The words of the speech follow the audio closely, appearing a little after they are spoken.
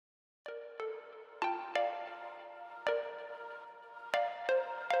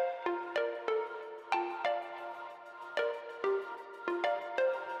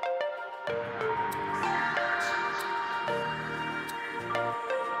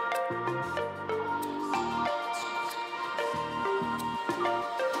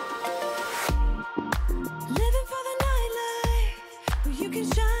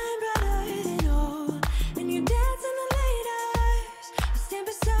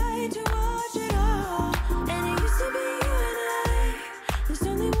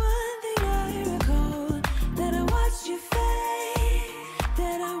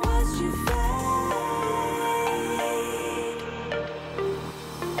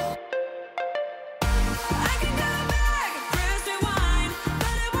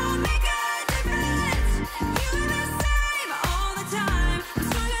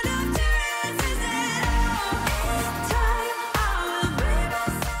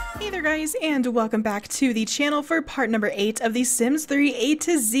Guys, and welcome back to the channel for part number 8 of the Sims 3 A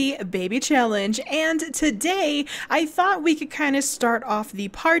to Z Baby Challenge. And today I thought we could kind of start off the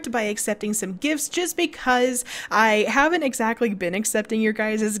part by accepting some gifts, just because I haven't exactly been accepting your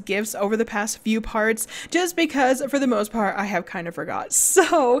guys' gifts over the past few parts, just because for the most part I have kind of forgot.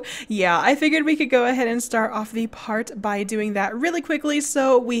 So yeah, I figured we could go ahead and start off the part by doing that really quickly.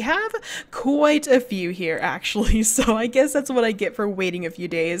 So we have quite a few here actually, so I guess that's what I get for waiting a few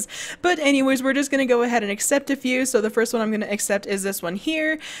days. But anyways, we're just going to go ahead and accept a few. So the first one I'm going to accept is this one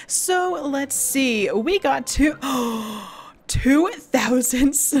here. So let's see. We got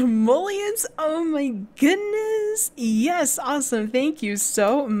 2,000 simoleons. Oh my goodness. Yes, awesome. Thank you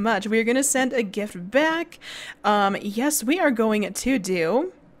so much. We're going to send a gift back. Yes, we are going to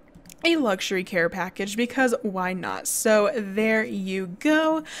do a luxury care package, because why not? So there you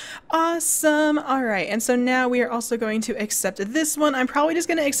go. Awesome. All right, and so now we are also going to accept this one. I'm probably just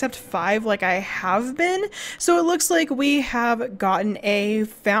going to accept 5 like I have been. So it looks like we have gotten a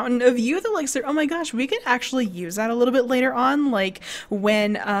fountain of youth elixir. Oh my gosh, we could actually use that a little bit later on, like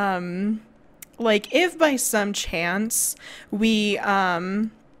when like if by some chance we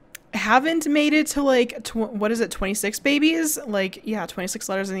haven't made it to like what is it, 26 babies, like yeah, 26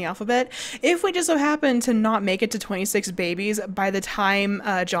 letters in the alphabet. If we just so happen to not make it to 26 babies by the time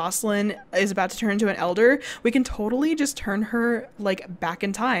Jocelyn is about to turn into an elder, we can totally just turn her like back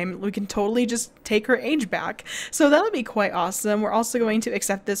in time. We can totally just take her age back, so that would be quite awesome. We're also going to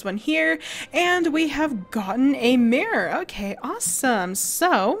accept this one here, and we have gotten a mirror. Okay, awesome.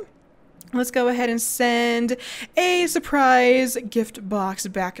 So let's go ahead and send a surprise gift box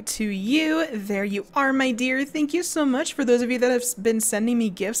back to you. There you are, my dear. Thank you so much for those of you that have been sending me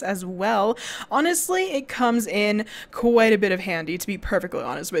gifts as well. Honestly, it comes in quite a bit of handy, to be perfectly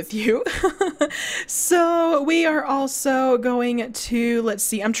honest with you. So we are also going to, let's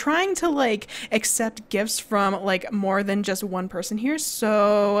see, I'm trying to like accept gifts from like more than just one person here.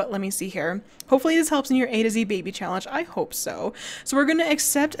 So let me see here. Hopefully this helps in your A to Z baby challenge. I hope so. So we're going to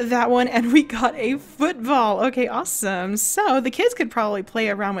accept that one, and we got a football. Okay, awesome. So the kids could probably play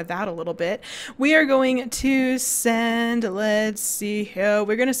around with that a little bit. We are going to send, let's see here,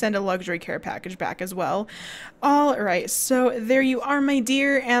 we're going to send a luxury care package back as well. All right, so there you are, my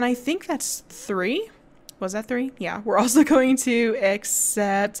dear, and I think that's 3. Was that 3? Yeah, we're also going to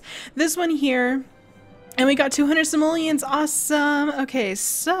accept this one here. And we got 200 simoleons. Awesome. Okay,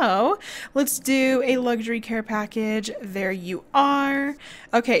 so let's do a luxury care package. There you are.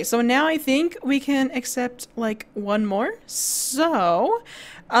 Okay, so now I think we can accept like one more. So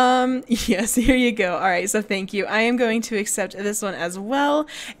yes, here you go. All right, so thank you. I am going to accept this one as well.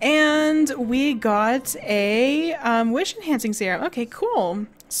 And we got a wish enhancing serum. Okay, cool.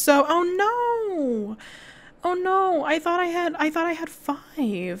 So, oh no. Oh no, I thought I had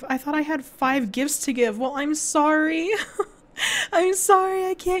 5. I thought I had 5 gifts to give. Well, I'm sorry. I'm sorry,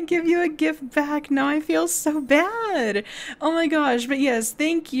 I can't give you a gift back. Now I feel so bad. Oh my gosh, but yes,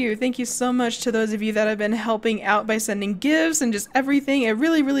 thank you. Thank you so much to those of you that have been helping out by sending gifts and just everything. It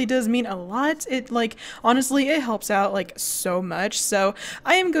really, really does mean a lot. It like, honestly, it helps out like so much. So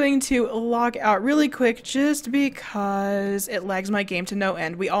I am going to log out really quick just because it lags my game to no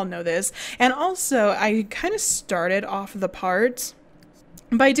end. We all know this. And also, I kind of started off the part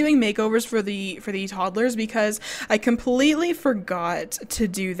by doing makeovers for the toddlers, because I completely forgot to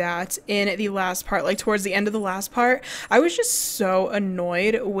do that in the last part. Like towards the end of the last part, I was just so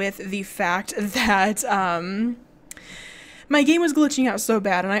annoyed with the fact that my game was glitching out so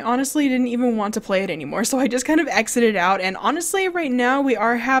bad, and I honestly didn't even want to play it anymore, so I just kind of exited out. And honestly, right now we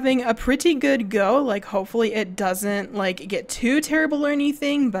are having a pretty good go. Like, hopefully it doesn't like get too terrible or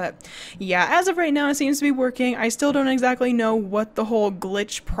anything, but yeah, as of right now it seems to be working. I still don't exactly know what the whole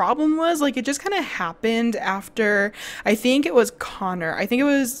glitch problem was. Like, it just kind of happened after, I think it was Connor. I think it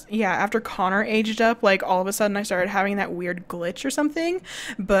was, yeah, after Connor aged up, like all of a sudden I started having that weird glitch or something.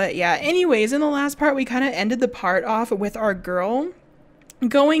 But yeah, anyways, in the last part we kind of ended the part off with our girl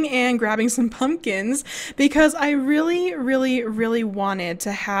going and grabbing some pumpkins because I really wanted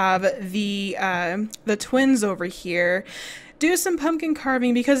to have the twins over here do some pumpkin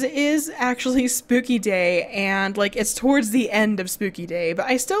carving because it is actually spooky day and like it's towards the end of spooky day, but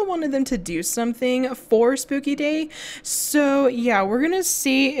I still wanted them to do something for spooky day. So yeah, we're gonna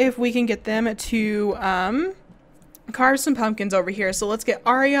see if we can get them to carve some pumpkins over here. So let's get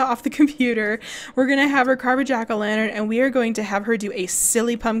Aria off the computer. We're gonna have her carve a jack-o'-lantern and we are going to have her do a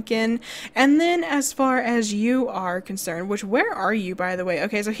silly pumpkin. And then as far as you are concerned, which where are you, by the way?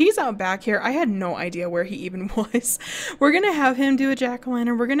 Okay, so he's out back here. I had no idea where he even was. We're gonna have him do a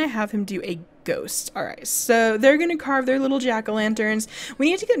jack-o'-lantern. We're gonna have him do a ghost. All right, so they're gonna carve their little jack-o'-lanterns. We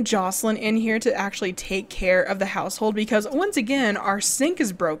need to get Jocelyn in here to actually take care of the household because once again our sink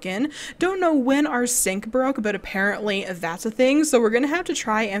is broken. Don't know when our sink broke, but apparently that's a thing, so we're gonna have to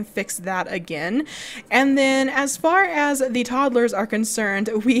try and fix that again. And then as far as the toddlers are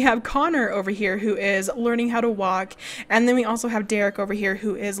concerned, we have Connor over here who is learning how to walk, and then we also have Derek over here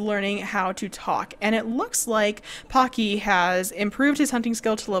who is learning how to talk. And it looks like Pocky has improved his hunting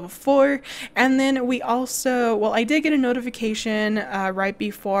skill to level 4. And then we also, well, I did get a notification right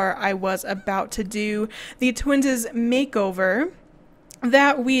before I was about to do the twins' makeover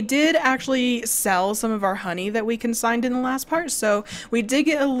that we did actually sell some of our honey that we consigned in the last part. So we did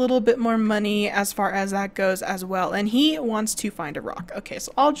get a little bit more money as far as that goes as well. And he wants to find a rock. Okay,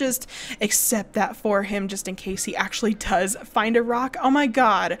 so I'll just accept that for him just in case he actually does find a rock. Oh my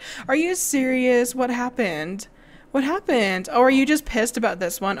God, are you serious? What happened? What happened? Oh, are you just pissed about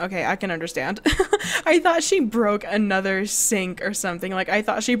this one? Okay, I can understand. I thought she broke another sink or something. Like, I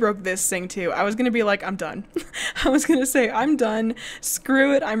thought she broke this sink too. I was gonna be like, I'm done. I was gonna say, I'm done.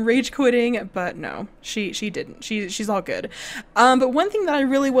 Screw it. I'm rage quitting. But no, she didn't. She's all good. But one thing that I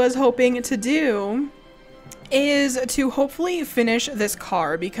really was hoping to do is to hopefully finish this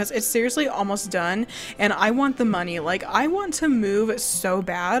car because it's seriously almost done and I want the money. Like, I want to move so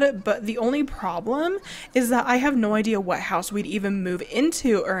bad, but the only problem is that I have no idea what house we'd even move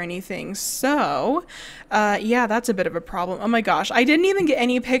into or anything. So yeah, that's a bit of a problem. Oh my gosh, I didn't even get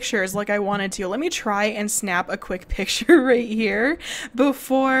any pictures like I wanted to. Let me try and snap a quick picture right here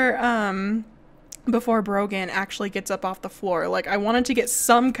before Brogan actually gets up off the floor. Like, I wanted to get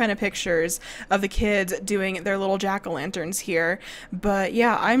some kind of pictures of the kids doing their little jack-o'-lanterns here, but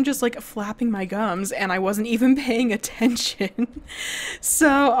yeah, I'm just like flapping my gums and I wasn't even paying attention. So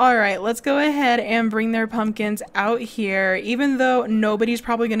all right, let's go ahead and bring their pumpkins out here, even though nobody's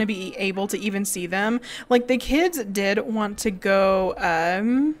probably going to be able to even see them. Like, the kids did want to go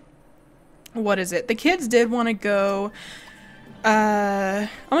what is it? The kids did want to go oh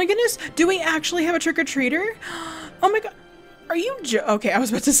my goodness, do we actually have a trick-or-treater? Oh my god, are you okay, I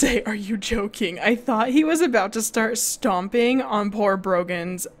was about to say, are you joking? I thought he was about to start stomping on poor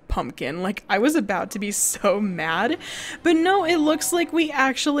Brogan's pumpkin. Like, I was about to be so mad, but no, it looks like we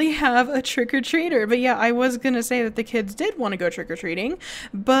actually have a trick-or-treater. But yeah, I was gonna say that the kids did want to go trick-or-treating,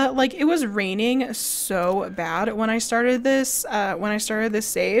 but like, it was raining so bad when I started this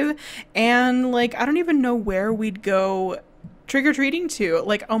save, and like, I don't even know where we'd go trick-or-treating to.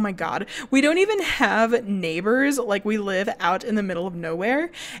 Like, oh my god, we don't even have neighbors. Like, we live out in the middle of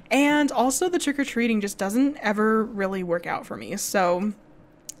nowhere, and also the trick-or-treating just doesn't ever really work out for me. So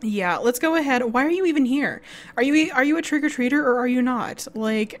yeah, let's go ahead. Why are you even here? Are you a trick-or-treater or are you not?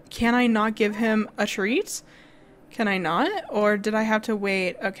 Like, can I not give him a treat? Can I not? Or did I have to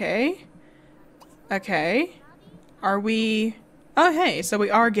wait? Okay, are we... Oh, hey, so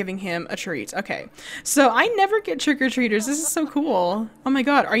we are giving him a treat. Okay, so I never get trick-or-treaters. This is so cool. Oh my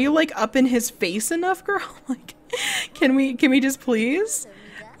god, are you like up in his face enough, girl? Like, can we just please?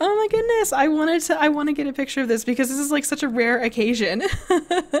 Oh my goodness, I want to get a picture of this because this is like such a rare occasion.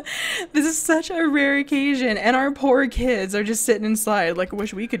 This is such a rare occasion, and our poor kids are just sitting inside. Like, I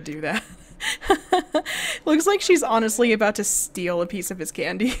wish we could do that. Looks like she's honestly about to steal a piece of his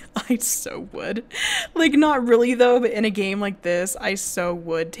candy. I so would. Like, not really though, but in a game like this, I so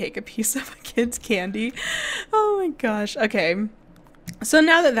would take a piece of a kid's candy. Oh my gosh. Okay. So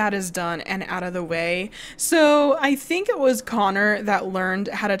now that that is done and out of the way, so I think it was Connor that learned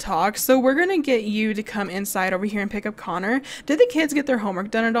how to talk. So we're going to get you to come inside over here and pick up Connor. Did the kids get their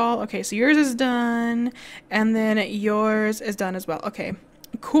homework done at all? Okay, so yours is done and then yours is done as well. Okay.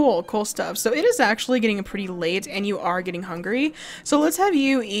 Cool stuff. So it is actually getting pretty late and you are getting hungry. So let's have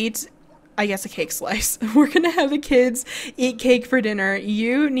you eat I guess a cake slice. We're gonna have the kids eat cake for dinner.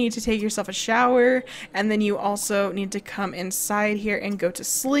 You need to take yourself a shower, and then you also need to come inside here and go to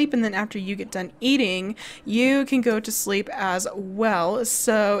sleep. And then after you get done eating, you can go to sleep as well.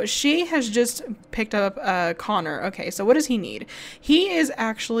 So she has just picked up Connor. Okay, so what does he need? He is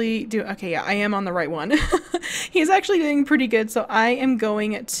actually doing, okay, yeah, I am on the right one. He's actually doing pretty good. So I am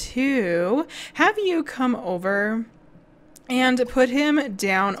going to have you come over and put him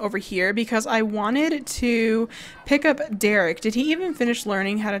down over here because I wanted to pick up Derek. Did he even finish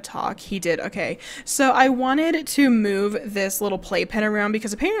learning how to talk? He did. Okay. So I wanted to move this little playpen around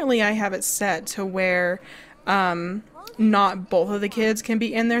because apparently I have it set to where not both of the kids can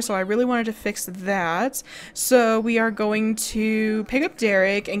be in there, so I really wanted to fix that. So we are going to pick up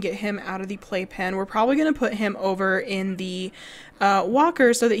Derek and get him out of the playpen. We're probably going to put him over in the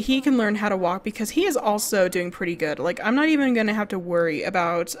walker so that he can learn how to walk because he is also doing pretty good. Like, I'm not even going to have to worry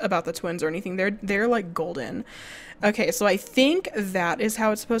about the twins or anything. They're like golden. Okay, so I think that is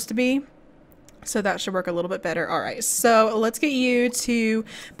how it's supposed to be. So that should work a little bit better. All right, so let's get you to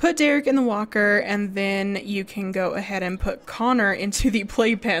put Derek in the walker, and then you can go ahead and put Connor into the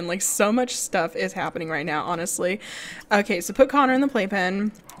playpen. Like, so much stuff is happening right now, honestly. Okay, so put Connor in the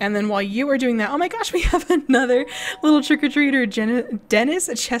playpen, and then while you are doing that, oh my gosh, we have another little trick-or-treater. Dennis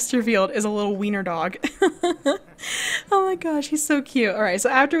Chesterfield is a little wiener dog. Oh my gosh, he's so cute. All right, so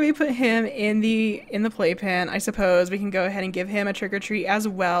after we put him in the playpen, I suppose we can go ahead and give him a trick or treat as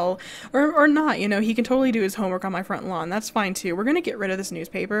well, or not. You know, he can totally do his homework on my front lawn. That's fine too. We're gonna get rid of this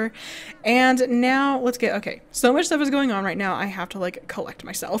newspaper, and now let's get okay. So much stuff is going on right now. I have to like collect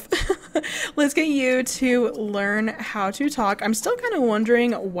myself. Let's get you to learn how to talk. I'm still kind of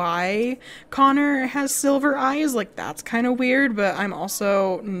wondering why Connor has silver eyes. Like, that's kind of weird, but I'm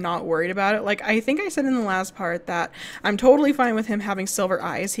also not worried about it. Like, I think I said in the last part that I'm totally fine with him having silver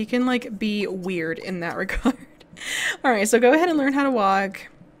eyes. He can like be weird in that regard. All right, so go ahead and learn how to walk.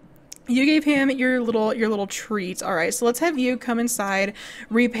 You gave him your little treat. All right, so let's have you come inside,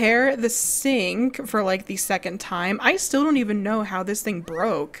 repair the sink for like the second time. I still don't even know how this thing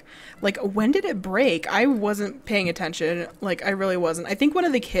broke. Like, when did it break? I wasn't paying attention. Like, I really wasn't. I think one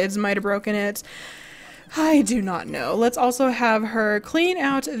of the kids might have broken it. I do not know. Let's also have her clean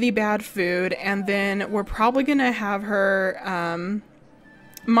out the bad food, and then we're probably gonna have her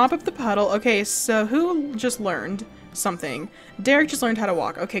mop up the puddle. Okay, so who just learned something? Derek just learned how to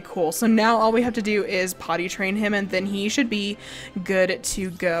walk. Okay, cool. So now all we have to do is potty train him, and then he should be good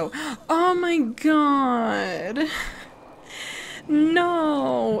to go. Oh my god.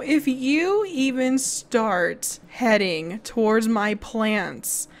 No. If you even start heading towards my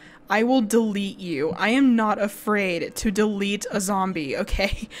plants, I will delete you. I am not afraid to delete a zombie,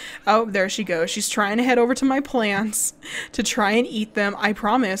 okay? Oh, there she goes. She's trying to head over to my plants to try and eat them. I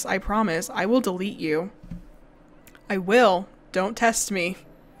promise, I will delete you. I will. Don't test me.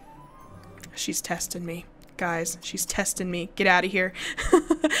 She's testing me. Guys, she's testing me. Get out of here.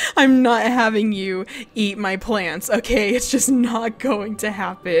 I'm not having you eat my plants, okay? It's just not going to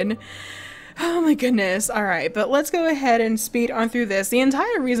happen. Oh my goodness. All right, but let's go ahead and speed on through this. The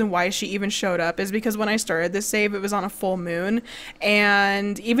entire reason why she even showed up is because when I started this save, it was on a full moon,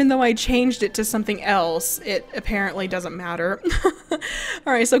 and even though I changed it to something else, it apparently doesn't matter.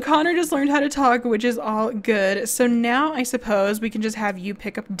 All right, so Connor just learned how to talk, which is all good. So now I suppose we can just have you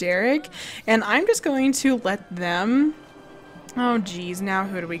pick up Derek, and I'm just going to let them... Oh geez, now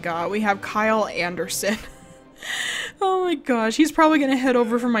who do we got? We have Kyle Anderson. Oh my gosh, he's probably gonna head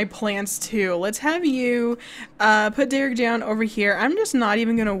over for my plants too. Let's have you put Derek down over here. I'm just not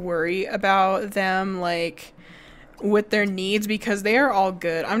even gonna worry about them like with their needs because they are all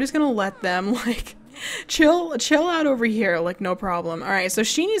good. I'm just gonna let them like chill out over here, like no problem. All right, so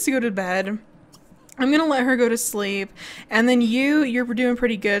she needs to go to bed. I'm gonna let her go to sleep, and then you're doing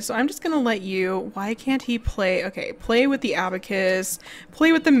pretty good, so I'm just gonna let you. Why can't he play? Okay, play with the abacus,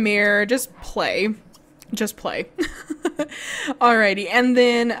 play with the mirror, just play. Just play. Alrighty, and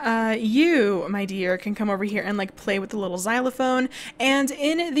then you, my dear, can come over here and like play with the little xylophone. And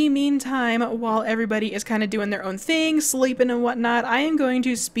in the meantime, while everybody is kind of doing their own thing, sleeping and whatnot, I am going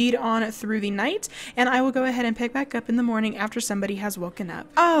to speed on through the night, and I will go ahead and pick back up in the morning after somebody has woken up.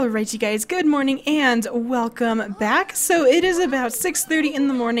 Alright, you guys, good morning and welcome back. So it is about 6:30 in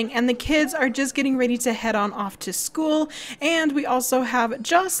the morning, and the kids are just getting ready to head on off to school, and we also have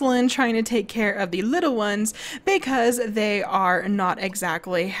Jocelyn trying to take care of the little ones because they are not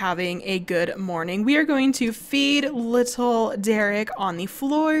exactly having a good morning. We are going to feed little Derek on the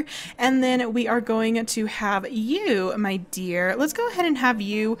floor, and then we are going to have you, my dear, let's go ahead and have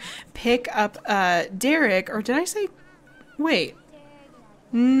you pick up Derek, or did I say, wait,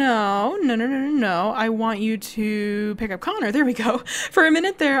 No, no, no, no, no, no. I want you to pick up Connor. There we go. For a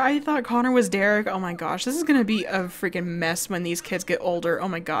minute there, I thought Connor was Derek. Oh my gosh, this is gonna be a freaking mess when these kids get older. Oh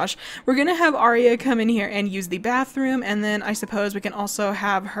my gosh. We're gonna have Arya come in here and use the bathroom, and then I suppose we can also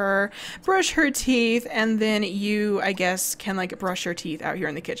have her brush her teeth, and then you, I guess, can like brush your teeth out here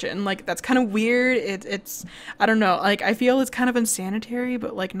in the kitchen. Like, that's kind of weird. It's, I don't know. Like, I feel it's kind of unsanitary,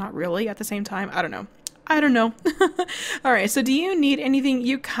 but like not really at the same time. I don't know. I don't know. All right, so do you need anything?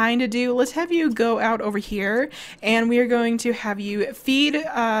 You kind of do. Let's have you go out over here, and we are going to have you feed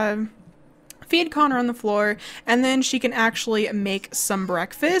Connor on the floor, and then she can actually make some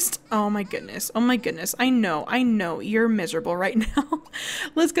breakfast. Oh my goodness. Oh my goodness. I know. You're miserable right now.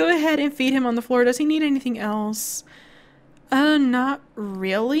 Let's go ahead and feed him on the floor. Does he need anything else? Not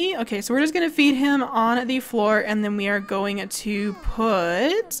really. Okay, so we're just gonna feed him on the floor, and then we are going to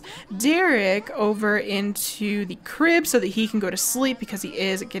put Derek over into the crib so that he can go to sleep because he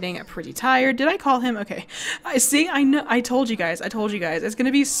is getting pretty tired. Did I call him? Okay. I see. I know. I told you guys. It's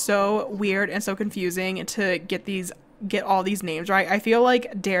gonna be so weird and so confusing to get all these names right. I feel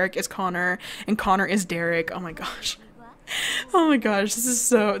like Derek is Connor and Connor is Derek. Oh my gosh. Oh my gosh. This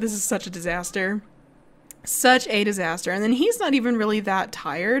is such a disaster. Such a disaster. And then he's not even really that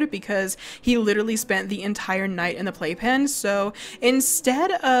tired because he literally spent the entire night in the playpen. So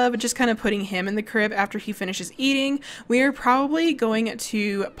instead of just kind of putting him in the crib after he finishes eating, we are probably going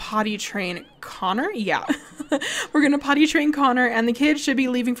to potty train Connor. Yeah. We're gonna potty train Connor, and the kids should be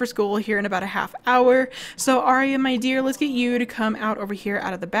leaving for school here in about a half hour. So Arya, my dear, let's get you to come out over here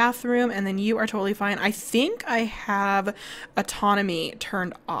out of the bathroom, and then you are totally fine. I think I have autonomy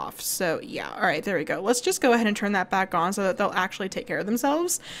turned off. So yeah, all right, there we go. Let's just go ahead and turn that back on so that they'll actually take care of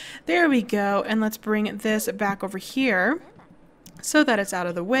themselves. There we go. And let's bring this back over here so that it's out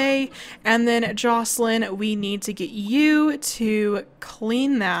of the way. And then Jocelyn, we need to get you to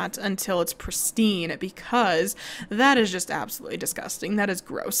clean that until it's pristine, because that is just absolutely disgusting. That is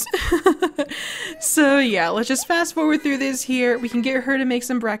gross. So yeah, let's just fast forward through this here. We can get her to make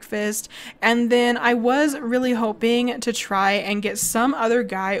some breakfast, and then I was really hoping to try and get some other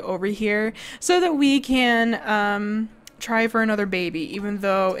guy over here so that we can try for another baby, even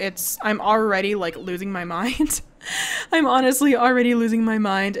though I'm already like losing my mind. I'm honestly already losing my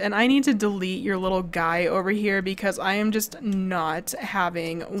mind, and I need to delete your little guy over here because I am just not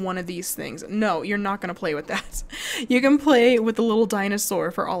having one of these things. No, you're not going to play with that. You can play with the little dinosaur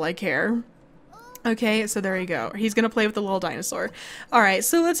for all I care. Okay, so there you go. He's gonna play with the little dinosaur. All right,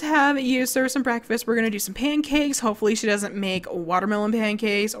 so let's have you serve some breakfast. We're gonna do some pancakes. Hopefully she doesn't make watermelon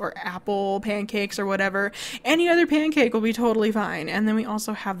pancakes or apple pancakes or whatever. Any other pancake will be totally fine. And then we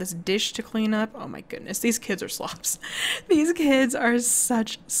also have this dish to clean up. Oh my goodness, these kids are slobs. These kids are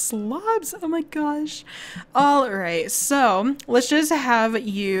such slobs. Oh my gosh. All right, so let's just have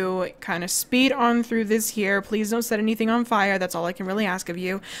you kind of speed on through this here. Please don't set anything on fire. That's all I can really ask of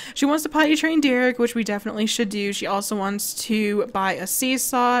you. She wants to potty train Derek, which we definitely should do. She also wants to buy a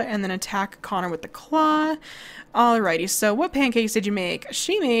seesaw and then attack Connor with the claw. Alrighty, so what pancakes did you make?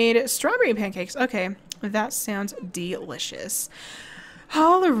 She made strawberry pancakes. Okay, that sounds delicious.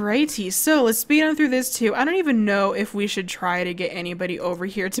 Alrighty, so let's speed on through this too. I don't even know if we should try to get anybody over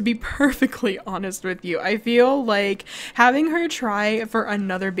here, to be perfectly honest with you. I feel like having her try for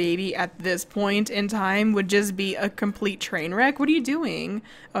another baby at this point in time would just be a complete train wreck. What are you doing?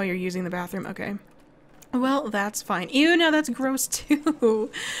 Oh, you're using the bathroom. Okay. Well, that's fine. Ew, now that's gross too.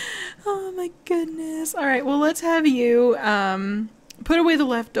 Oh my goodness. Alright, well, let's have you put away the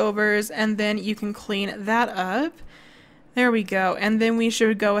leftovers, and then you can clean that up. There we go. And then we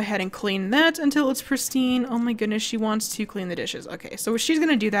should go ahead and clean that until it's pristine. Oh my goodness, she wants to clean the dishes. Okay, so she's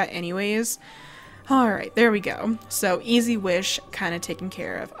gonna do that anyways. Alright, there we go. So easy wish kind of taken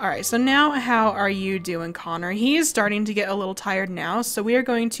care of. Alright, so now how are you doing, Connor? He is starting to get a little tired now, so we are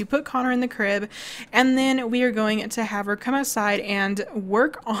going to put Connor in the crib, and then we are going to have her come outside and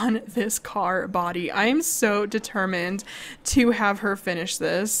work on this car body. I am so determined to have her finish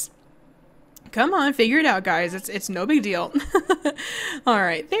this. Come on, figure it out, guys. It's no big deal. All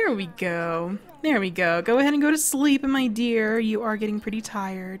right, there we go. There we go. Go ahead and go to sleep, my dear. You are getting pretty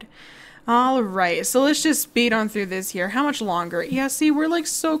tired. All right, so let's just speed on through this here. How much longer? Yeah, see, we're like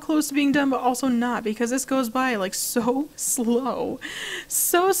so close to being done, but also not, because this goes by like so slow.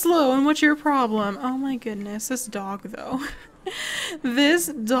 So slow, and what's your problem? Oh my goodness, this dog though. This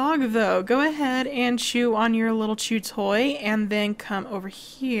dog though, go ahead and chew on your little chew toy, and then come over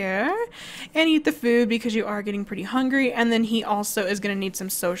here and eat the food because you are getting pretty hungry. And then he also is going to need some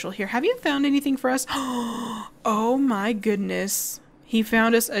social here. Have you found anything for us? Oh my goodness. He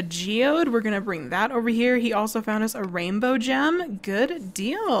found us a geode. We're going to bring that over here. He also found us a rainbow gem. Good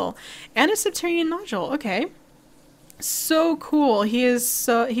deal. And a Septarian nodule. Okay. So cool. He is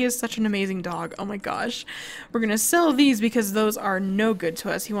such an amazing dog. Oh my gosh. We're gonna sell these because those are no good to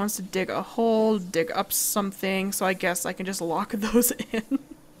us. He wants to dig a hole, dig up something, so I guess I can just lock those in.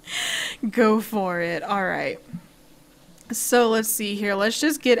 Go for it. All right. So let's see here. Let's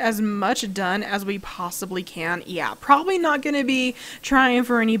just get as much done as we possibly can. Yeah, probably not gonna be trying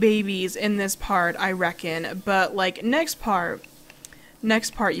for any babies in this part, I reckon, but like next part,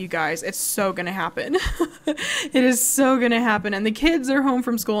 you guys, it's so gonna happen. It is so gonna happen, and the kids are home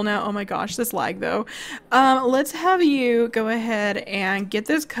from school now. Oh my gosh, this lag though. Let's have you go ahead and get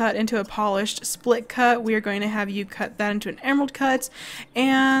this cut into a polished split cut. We are going to have you cut that into an emerald cut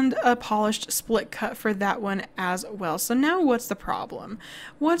and a polished split cut for that one as well. So now what's the problem?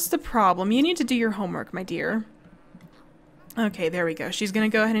 What's the problem? You need to do your homework, my dear. Okay, there we go. She's gonna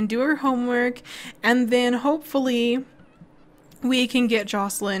go ahead and do her homework, and then hopefully we can get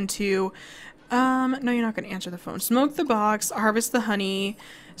Jocelyn to, no, you're not going to answer the phone. Smoke the box, harvest the honey,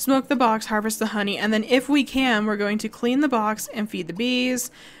 smoke the box, harvest the honey, and then if we can, we're going to clean the box and feed the bees,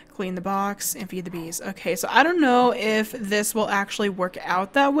 clean the box and feed the bees. Okay, so I don't know if this will actually work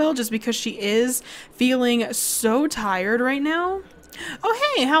out that well, just because she is feeling so tired right now.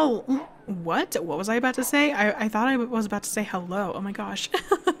 Oh, hey, what was I about to say? I thought I was about to say hello. Oh my gosh.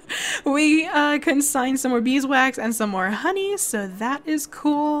 We consigned some more beeswax and some more honey, so that is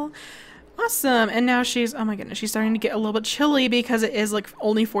cool. Awesome. And now she's, oh my goodness, she's starting to get a little bit chilly because it is like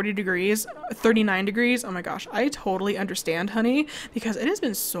only 40 degrees, 39 degrees. Oh my gosh, I totally understand, honey, because it has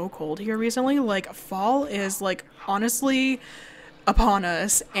been so cold here recently. Like fall is like honestly upon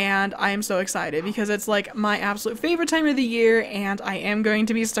us, and I am so excited because it's like my absolute favorite time of the year, and I am going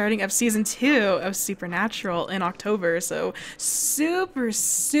to be starting up season 2 of Supernatural in October, so super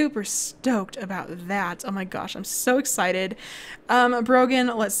stoked about that. Oh my gosh, I'm so excited. Brogan,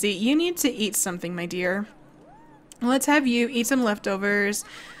 let's see, you need to eat something, my dear. Let's have you eat some leftovers.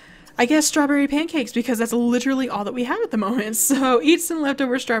 I guess strawberry pancakes, because that's literally all that we have at the moment. So eat some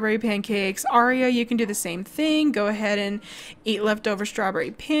leftover strawberry pancakes. Aria, you can do the same thing. Go ahead and eat leftover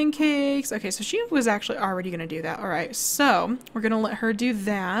strawberry pancakes. Okay, so she was actually already going to do that. All right, so we're going to let her do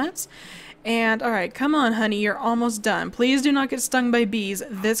that. And all right, come on, honey, you're almost done. Please do not get stung by bees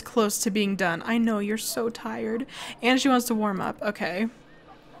this close to being done. I know you're so tired. And she wants to warm up. Okay.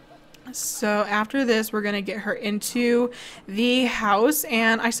 So after this, we're going to get her into the house,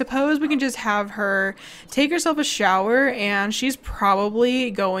 and I suppose we can just have her take herself a shower, and she's probably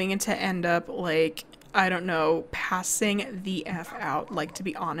going to end up like, I don't know, passing the F out, like, to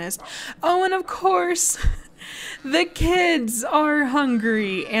be honest. Oh, and of course, the kids are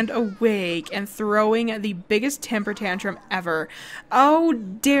hungry and awake and throwing the biggest temper tantrum ever. Oh,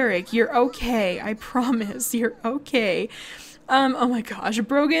 Derek, you're okay. I promise, you're okay. Oh my gosh,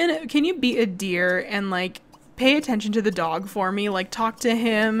 Brogan, can you be a dear and like pay attention to the dog for me? Like talk to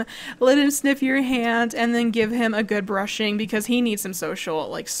him, let him sniff your hand, and then give him a good brushing because he needs some social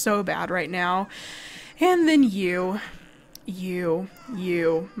like so bad right now. And then you,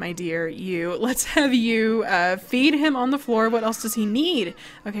 my dear, you. Let's have you feed him on the floor. What else does he need?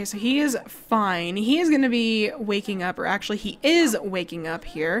 Okay, so he is fine. He is going to be waking up, or actually he is waking up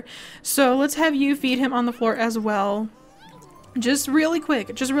here. So let's have you feed him on the floor as well. Just really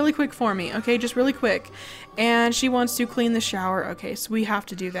quick for me, okay? Just really quick. And she wants to clean the shower. Okay, so we have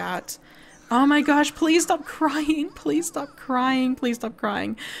to do that. Oh my gosh, please stop crying. Please stop crying. Please stop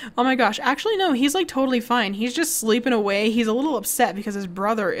crying. Oh my gosh, actually no, he's like totally fine. He's just sleeping away. He's a little upset because his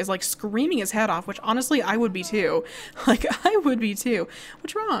brother is like screaming his head off, which honestly I would be too. Like I would be too.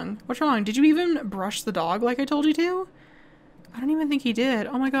 What's wrong? What's wrong? Did you even brush the dog like I told you to? I don't even think he did.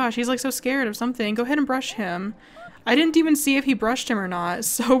 Oh my gosh, he's like so scared of something. Go ahead and brush him. I didn't even see if he brushed him or not,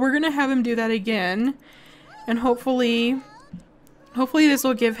 so we're gonna have him do that again, and hopefully this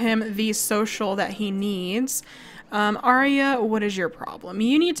will give him the social that he needs. Aria, what is your problem?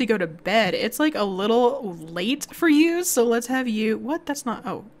 You need to go to bed. It's like a little late for you, so let's have you, what? That's not,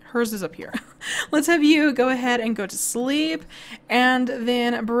 oh, hers is up here. Let's have you go ahead and go to sleep, and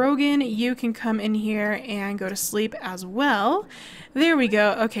then Brogan, you can come in here and go to sleep as well. There we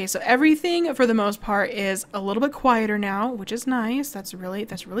go. Okay, so everything for the most part is a little bit quieter now, which is nice. That's really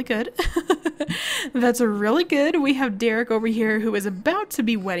good. That's really good. We have Derek over here who is about to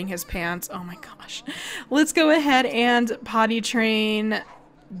be wetting his pants. Oh my gosh. Let's go ahead and potty train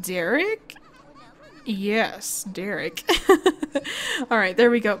Derek. Yes, Derek. All right, there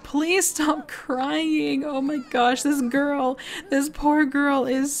we go. Please stop crying. Oh my gosh, this poor girl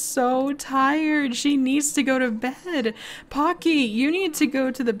is so tired. She needs to go to bed. Pocky, you need to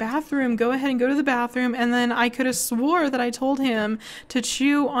go to the bathroom. Go ahead and go to the bathroom. And then I could have swore that I told him to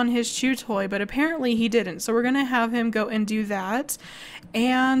chew on his chew toy, but apparently he didn't. So we're going to have him go and do that.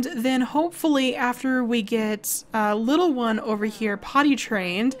 And then hopefully after we get little one over here potty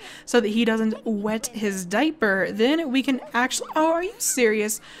trained so that he doesn't wet his diaper, then we can actually... Oh, are you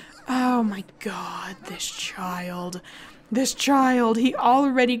serious? Oh my god, this child, he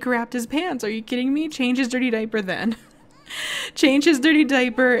already crapped his pants. Are you kidding me? Change his dirty diaper then. Change his dirty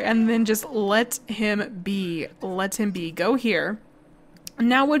diaper and then just let him be. Let him be. Go here.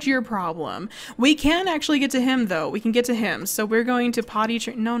 Now what's your problem? We can actually get to him though. We can get to him. So we're going to potty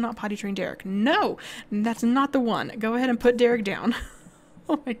train. No, not potty train Derek. No, that's not the one. Go ahead and put Derek down.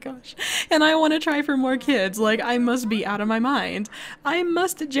 Oh my gosh. And I want to try for more kids. Like, I must be out of my mind. I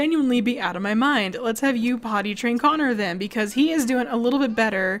must genuinely be out of my mind. Let's have you potty train Connor then, because he is doing a little bit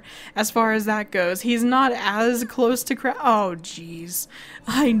better as far as that goes. He's not as close to Oh, jeez.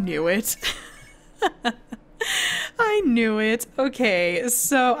 I knew it. I knew it. Okay,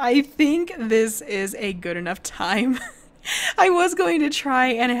 so I think this is a good enough time. I was going to try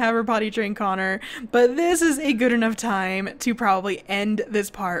and have her potty train Connor, but this is a good enough time to probably end this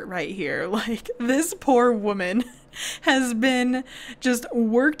part right here. Like, this poor woman has been just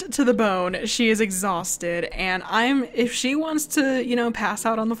worked to the bone. She is exhausted, and if she wants to, you know, pass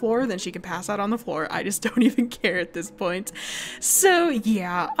out on the floor, then she can pass out on the floor. I just don't even care at this point. So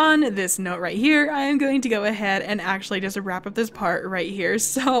yeah, on this note right here, I am going to go ahead and actually just wrap up this part right here.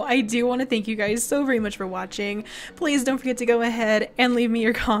 So I do want to thank you guys so very much for watching. Please don't forget to go ahead and leave me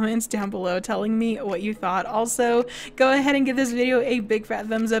your comments down below telling me what you thought. Also, go ahead and give this video a big fat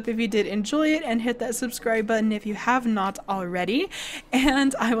thumbs up if you did enjoy it, and hit that subscribe button if you have not already,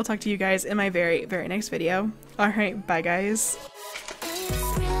 and I will talk to you guys in my very next video. All right, bye guys.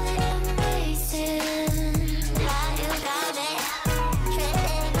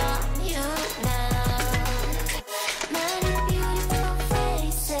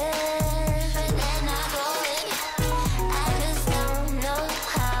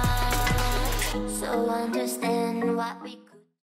 Understand what we